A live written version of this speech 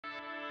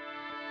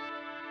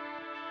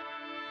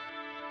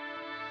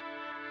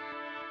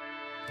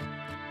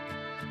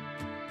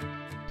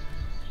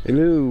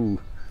Hello!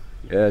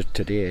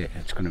 Today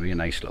it's going to be a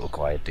nice little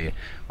quiet day.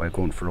 We're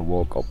going for a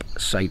walk up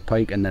Side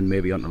Pike and then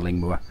maybe onto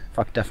Lingmoor. In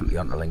fact, definitely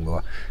onto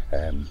Lingmoor.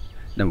 Then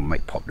we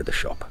might pop to the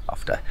shop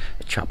after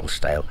a chapel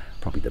style.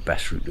 Probably the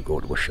best route to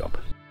go to a shop.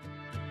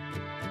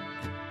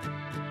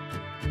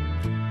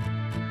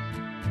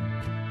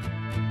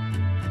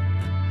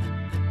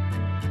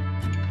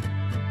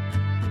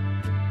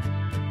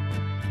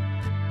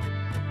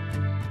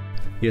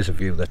 Here's a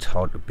view that's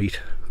hard to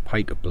beat.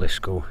 Pike of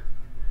Blisco,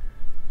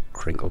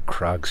 crinkled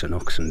crags in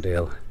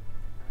Oxendale,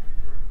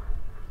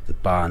 the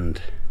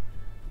band,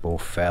 Lingmoor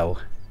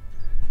Fell,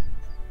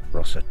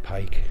 Side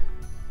Pike,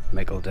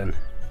 Miggledon,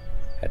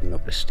 heading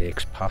up the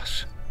Stakes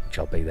Pass, which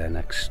I'll be there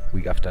next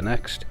week after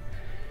next,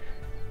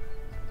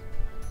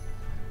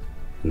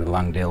 and the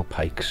Langdale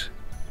Pikes.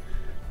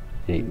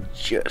 You can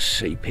just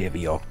see Pavey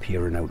York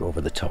peering out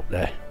over the top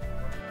there.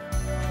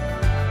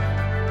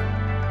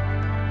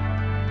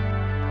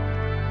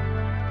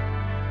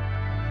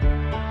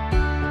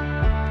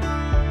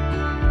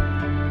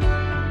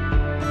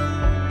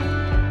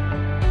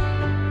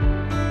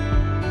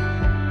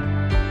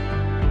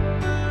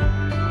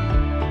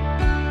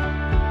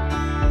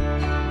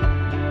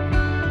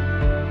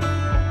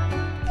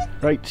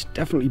 Right, it's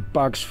definitely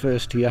bags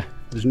first here.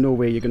 There's no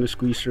way you're going to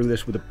squeeze through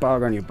this with a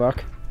bag on your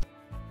back.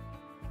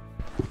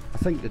 I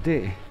think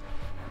today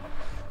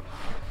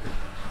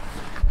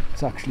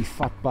it's actually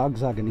Fat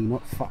Mans Agony,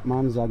 not Fat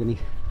Mans Agony.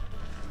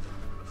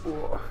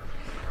 Oh.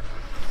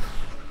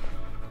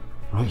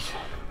 Right,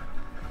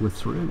 we're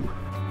through.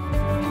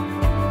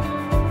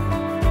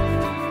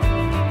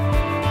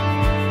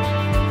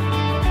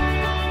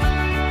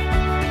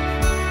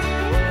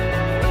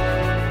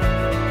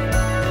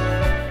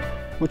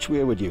 Which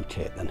way would you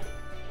take then?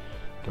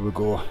 Do we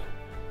go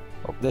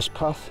up this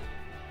path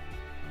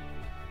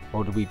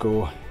or do we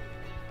go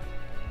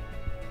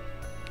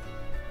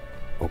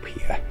up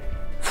here?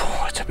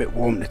 Oh, it's a bit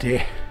warm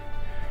today.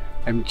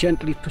 I'm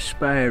gently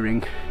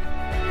perspiring.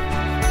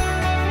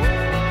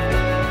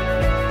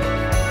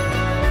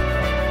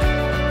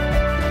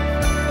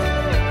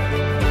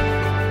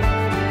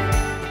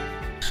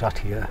 Sat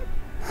here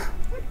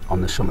on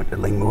the summit of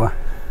Lingmoor.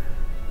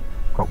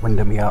 Got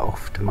Windermere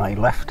off to my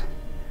left.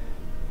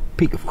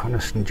 Peak of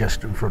Coniston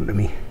just in front of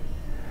me,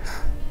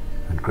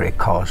 and Great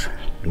Cause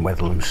and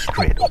Weatherlam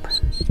straight up.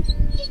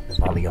 The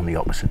valley on the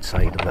opposite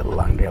side of Little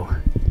Langdale.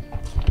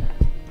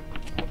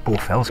 Lingmoor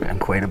Fell's getting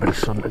quite a bit of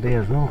sun today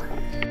as well.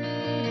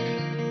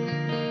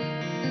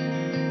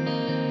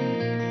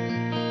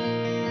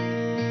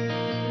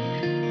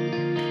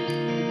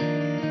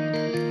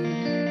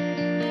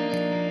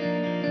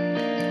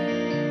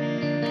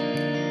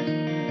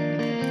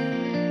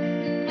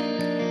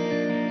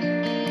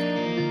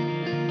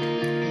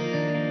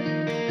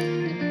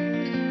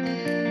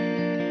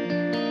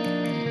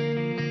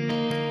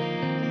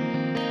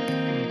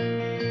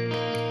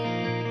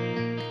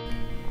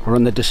 We're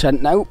on the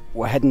descent now.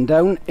 We're heading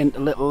down into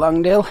Little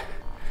Langdale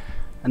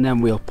and then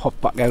we'll pop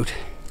back out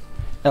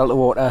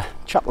Elterwater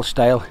chapel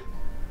style.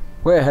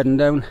 We're heading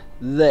down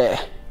there,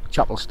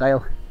 chapel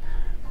style.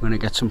 We're going to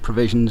get some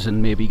provisions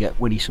and maybe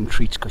get Winnie some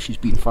treats because she's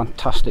been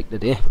fantastic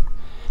today.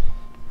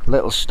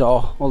 Little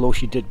star, although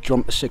she did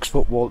jump a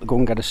 6-foot wall to go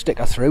and get a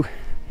sticker through.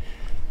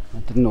 I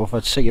didn't know if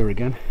I'd see her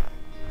again.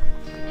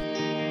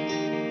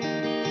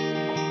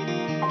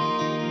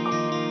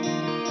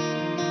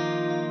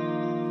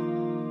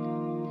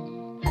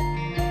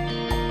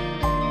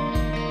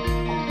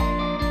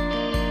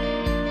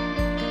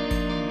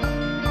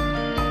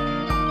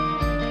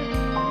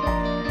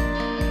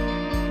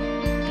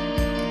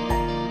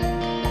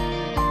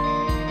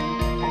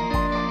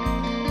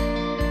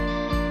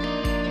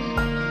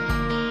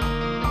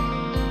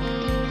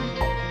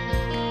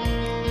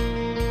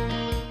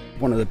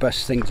 One of the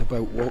best things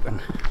about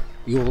walking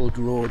the old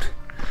road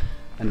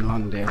in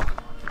Langdale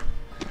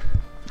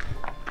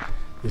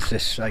is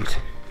this site.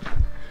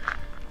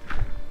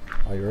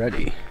 Are you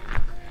ready?